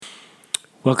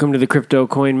Welcome to the Crypto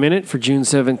Coin Minute for June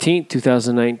 17th,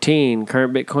 2019.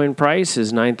 Current Bitcoin price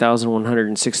is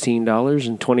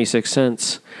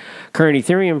 $9,116.26. Current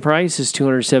Ethereum price is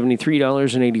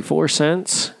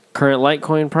 $273.84. Current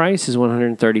Litecoin price is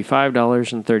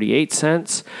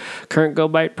 $135.38. Current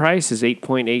GoByte price is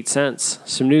 8.8 cents.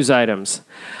 Some news items.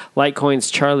 Litecoin's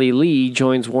Charlie Lee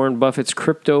joins Warren Buffett's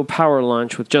crypto power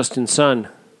launch with Justin Sun.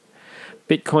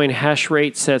 Bitcoin hash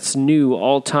rate sets new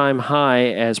all-time high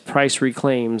as price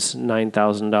reclaims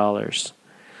 $9,000.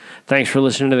 Thanks for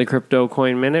listening to the Crypto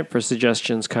Coin Minute. For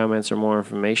suggestions, comments, or more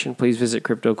information, please visit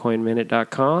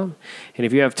CryptoCoinMinute.com. And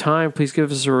if you have time, please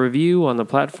give us a review on the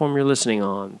platform you're listening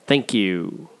on. Thank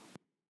you.